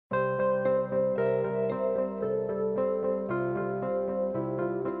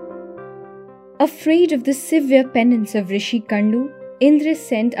Afraid of the severe penance of Rishi Kandu, Indra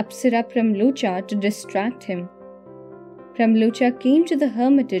sent Apsara Pramalocha to distract him. Pramlocha came to the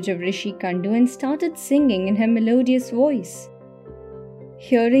hermitage of Rishi Kandu and started singing in her melodious voice.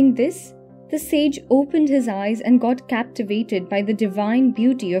 Hearing this, the sage opened his eyes and got captivated by the divine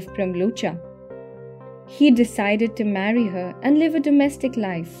beauty of Pramlocha. He decided to marry her and live a domestic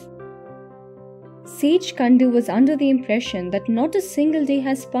life. Sage Kandu was under the impression that not a single day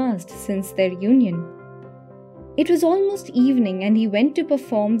has passed since their union. It was almost evening and he went to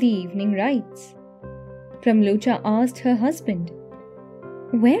perform the evening rites. Pramlocha asked her husband,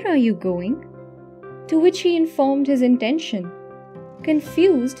 "Where are you going?" To which he informed his intention.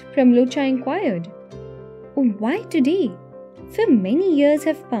 Confused, Pramlocha inquired, "Why today? For many years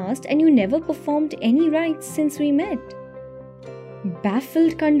have passed and you never performed any rites since we met."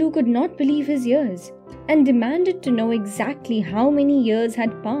 Baffled Kandu could not believe his ears and demanded to know exactly how many years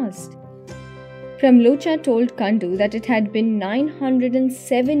had passed. Pramlocha told Kandu that it had been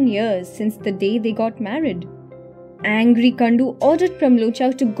 907 years since the day they got married. Angry Kandu ordered Pramlocha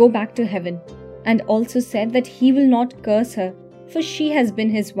to go back to heaven and also said that he will not curse her, for she has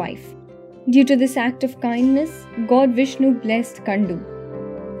been his wife. Due to this act of kindness, God Vishnu blessed Kandu